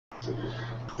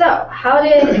So how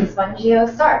did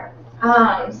Expungio start?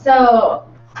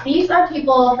 So these are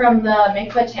people from the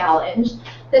MICVA Challenge.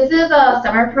 This is a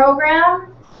summer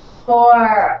program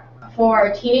for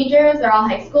teenagers. They're all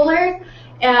high schoolers.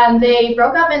 And they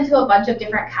broke up into a bunch of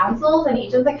different councils, and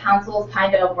each of the councils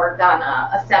kind of worked on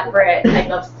a separate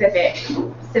type of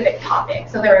civic topic.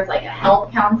 So there was like a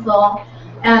health council,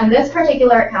 and this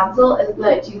particular council is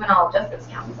the Juvenile Justice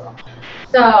Council.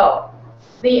 So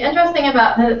the interesting thing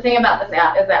about this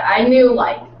app is that I knew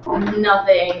like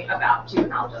nothing about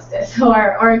juvenile justice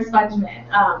or expungement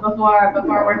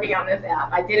before working on this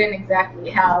app. I didn't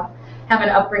exactly have an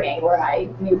upbringing where I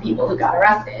knew people who got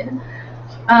arrested.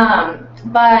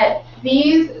 But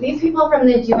these people from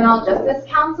the Juvenile Justice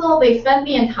Council, they spent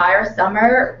the entire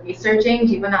summer researching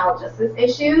juvenile justice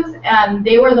issues, and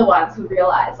they were the ones who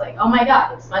realized, like, oh my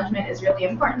god, expungement is really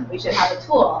important. We should have a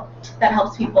tool that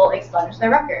helps people expunge their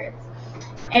records.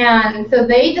 And so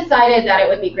they decided that it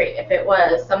would be great if it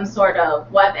was some sort of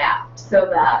web app, so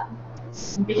that,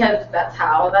 because that's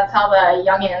how the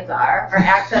youngins are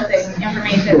accessing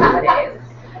information nowadays.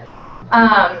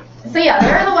 So yeah,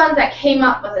 they're the ones that came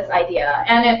up with this idea,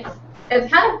 and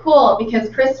it's kind of cool because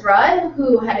Chris Rudd,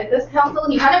 who headed this council,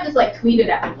 he kind of just like tweeted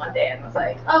at me one day and was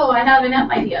like, "Oh, I have an app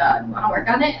idea. You want to work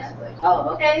on it?" And I was like, "Oh,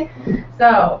 okay."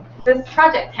 So this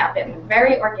project happened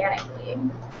very organically.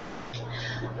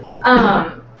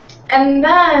 And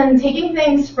then taking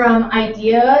things from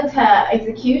idea to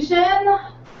execution,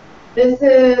 this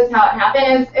is how it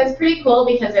happened. It's pretty cool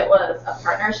because it was a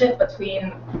partnership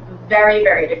between very,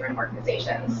 very different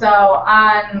organizations. So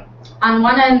on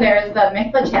one end, there's the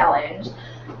MICVA Challenge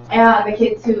and the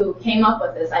kids who came up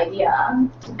with this idea.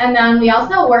 And then we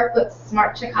also worked with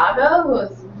Smart Chicago, who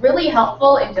was really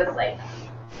helpful in just like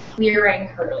clearing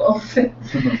hurdles.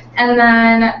 And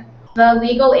then the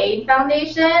Legal Aid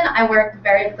Foundation, I worked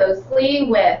very closely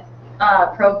with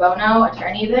pro bono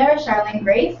attorney there, Charlene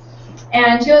Grace,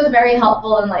 and she was very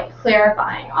helpful in like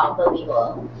clarifying all the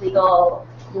legal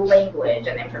language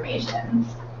and information.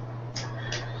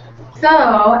 So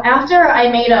after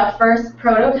I made a first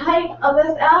prototype of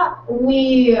this app,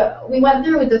 we went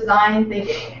through design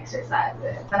thinking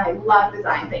exercises, and I love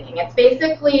design thinking. It's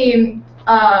basically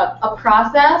a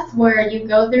process where you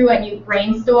go through and you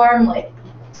brainstorm like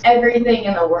everything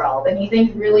in the world, and you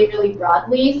think really, really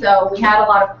broadly. So we had a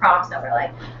lot of prompts that were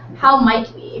like, how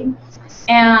might we?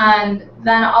 And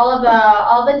then all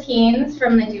the teens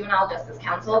from the Juvenile Justice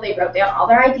Council, they wrote down all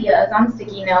their ideas on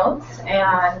sticky notes,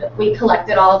 and we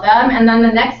collected all of them. And then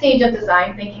the next stage of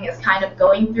design thinking is kind of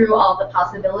going through all the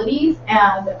possibilities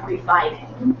and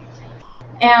refining.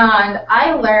 And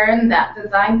I learned that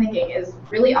design thinking is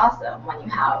really awesome when you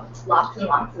have lots and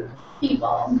lots of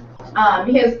people,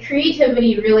 because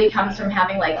creativity really comes from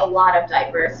having like a lot of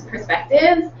diverse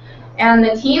perspectives. And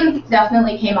the teams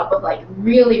definitely came up with like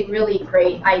really, really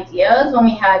great ideas when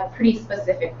we had pretty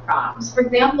specific prompts. For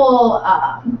example,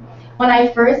 when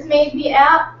I first made the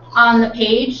app, on the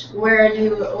page where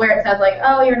it says like,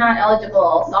 oh, you're not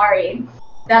eligible, sorry,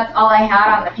 that's all I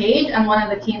had on the page. And one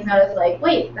of the teams noticed like,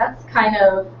 wait, that's kind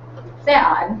of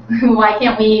sad. Why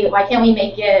can't we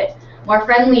make it more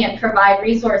friendly and provide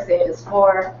resources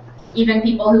for even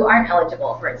people who aren't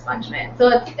eligible for expungement? So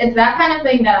it's that kind of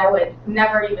thing that I would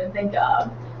never even think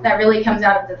of, that really comes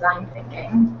out of design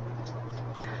thinking.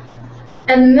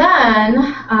 And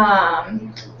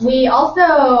then we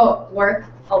also work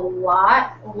a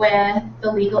lot with the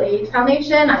Legal Aid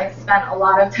Foundation. I spent a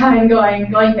lot of time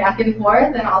going back and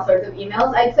forth and all sorts of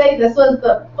emails. I'd say this was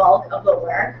the bulk of the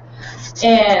work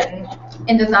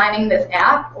in designing this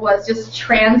app, was just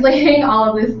translating all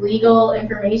of this legal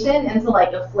information into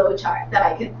like a flow chart that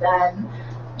I could then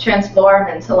transform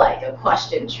into like a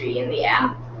question tree in the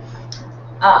app.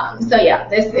 So yeah,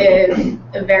 this is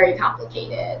very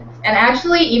complicated. And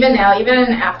actually, even now, even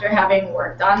after having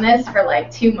worked on this for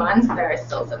like 2 months, there are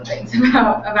still some things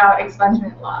about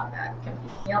expungement law that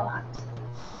confuse me a lot.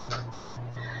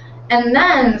 And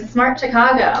then Smart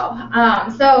Chicago.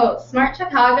 So Smart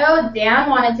Chicago, Dan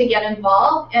wanted to get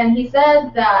involved, and he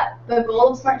said that the goal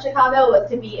of Smart Chicago was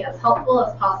to be as helpful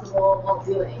as possible while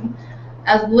doing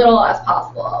as little as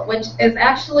possible, which is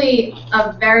actually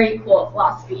a very cool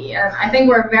philosophy. And I think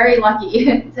we're very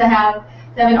lucky to have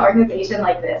an organization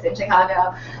like this in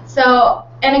Chicago. So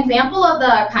an example of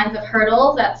the kinds of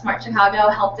hurdles that Smart Chicago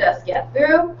helped us get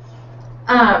through,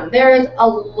 there's a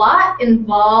lot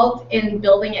involved in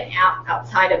building an app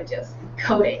outside of just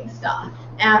coding stuff.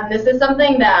 And this is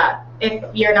something that if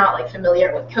you're not like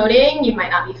familiar with coding, you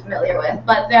might not be familiar with.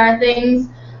 But there are things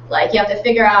Like, you have to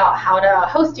figure out how to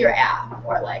host your app,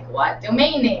 or like what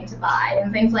domain name to buy,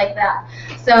 and things like that.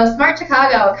 So Smart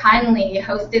Chicago kindly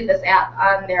hosted this app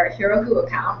on their Heroku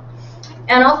account.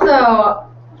 And also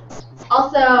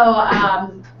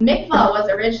MICVA was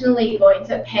originally going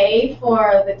to pay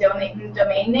for the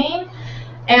domain name.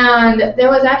 And there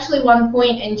was actually one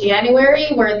point in January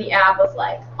where the app was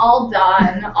like all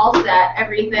done, all set,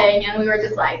 everything, and we were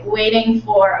just like waiting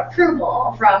for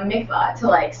approval from MICVA to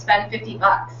like spend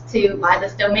 $50 to buy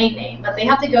this domain name. But they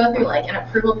have to go through like an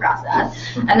approval process.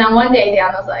 And then one day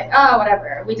Dan was like, oh,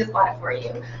 whatever, we just bought it for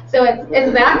you. So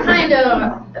it's that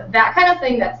kind of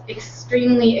thing that's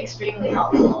extremely, extremely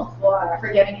helpful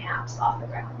for getting apps off the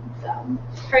ground. So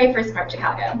pray for Smart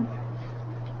Chicago.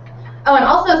 Oh, and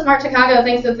also Smart Chicago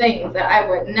thinks of things that I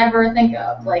would never think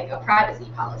of, like a privacy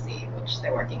policy, which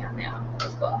they're working on now.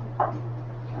 That's cool.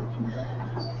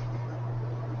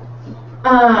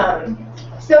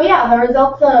 So yeah, the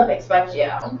results of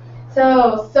Expungeo.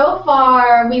 So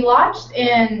far, we launched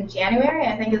in January,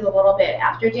 I think is a little bit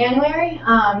after January.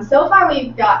 So far,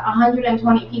 we've got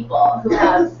 120 people who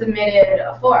have submitted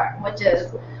a form, which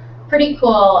is pretty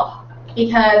cool,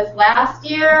 because last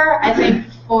year, I think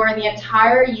for the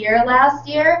entire year last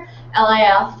year,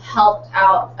 LIF helped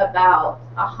out about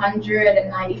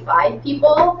 195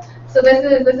 people. So this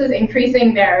is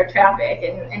increasing their traffic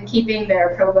and keeping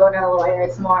their pro bono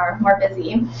lawyers more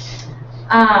busy.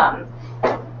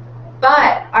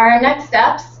 But our next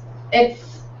steps,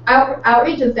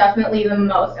 outreach is definitely the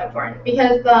most important,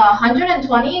 because the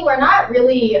 120, we're not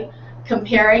really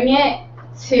comparing it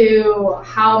to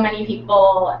how many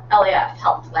people LAF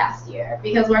helped last year,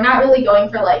 because we're not really going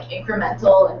for like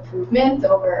incremental improvements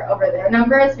over their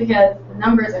numbers, because the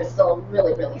numbers are still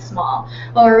really, really small.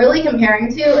 What we're really comparing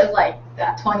to is like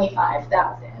that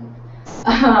 25,000.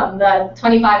 The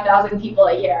 25,000 people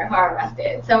a year who are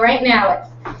arrested. So right now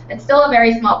it's still a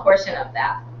very small portion of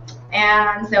that.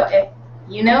 And so if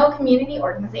you know community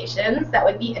organizations that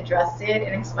would be interested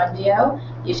in Expungeo,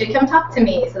 you should come talk to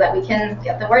me so that we can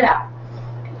get the word out.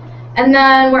 And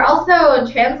then we're also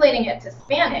translating it to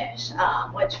Spanish,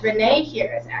 which Renee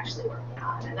here is actually working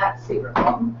on, and that's super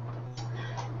cool.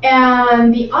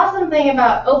 And the awesome thing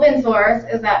about open source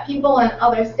is that people in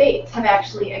other states have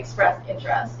actually expressed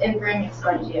interest in bringing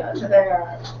Expungeo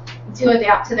to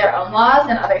adapt to their own laws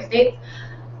in other states,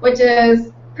 which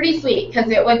is pretty sweet,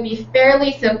 because it would be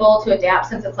fairly simple to adapt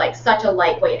since it's like such a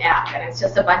lightweight app and it's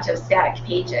just a bunch of static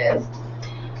pages.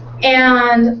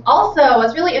 And also,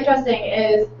 what's really interesting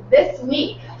is this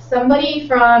week, somebody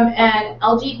from an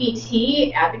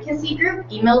LGBT advocacy group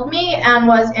emailed me and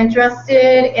was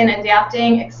interested in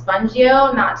adapting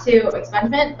Expungeo, not to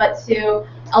expungement, but to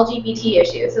LGBT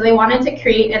issues. So they wanted to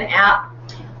create an app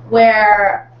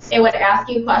where it would ask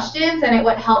you questions and it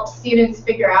would help students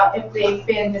figure out if they've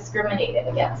been discriminated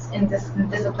against in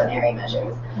disciplinary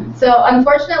measures. So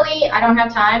unfortunately, I don't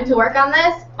have time to work on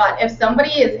this, but if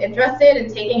somebody is interested in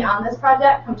taking on this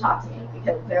project, come talk to me,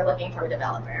 because they're looking for a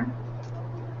developer.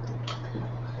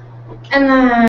 And then